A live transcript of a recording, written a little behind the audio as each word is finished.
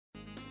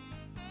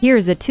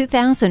Here's a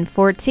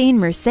 2014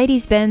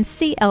 Mercedes-Benz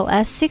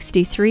CLS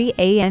 63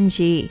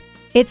 AMG.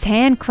 Its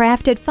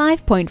handcrafted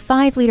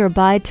 5.5-liter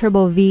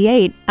BiTurbo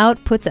V8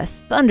 outputs a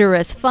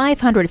thunderous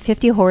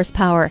 550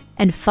 horsepower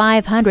and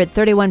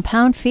 531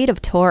 pound-feet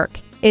of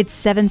torque. Its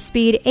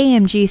 7-speed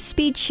AMG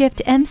Speed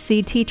Shift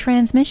MCT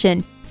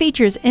transmission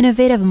features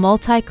innovative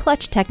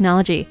multi-clutch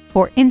technology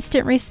for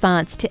instant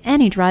response to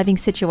any driving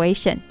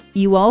situation.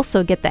 You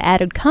also get the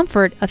added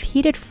comfort of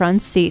heated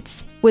front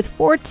seats with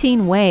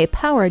 14-way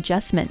power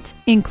adjustment,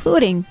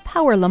 including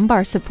power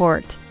lumbar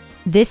support.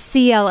 This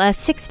CLS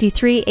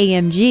 63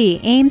 AMG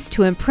aims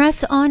to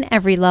impress on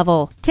every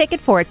level. Take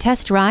it for a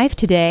test drive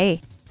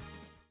today.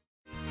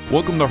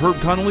 Welcome to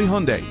Connolly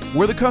Hyundai,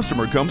 where the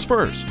customer comes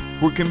first.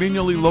 We're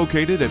conveniently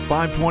located at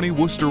 520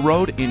 Worcester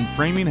Road in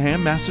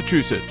Framingham,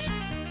 Massachusetts.